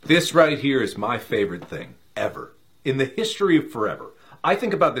This right here is my favorite thing ever. In the history of forever. I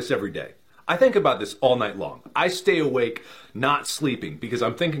think about this every day. I think about this all night long. I stay awake, not sleeping, because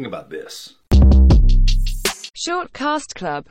I'm thinking about this. Short Cast Club.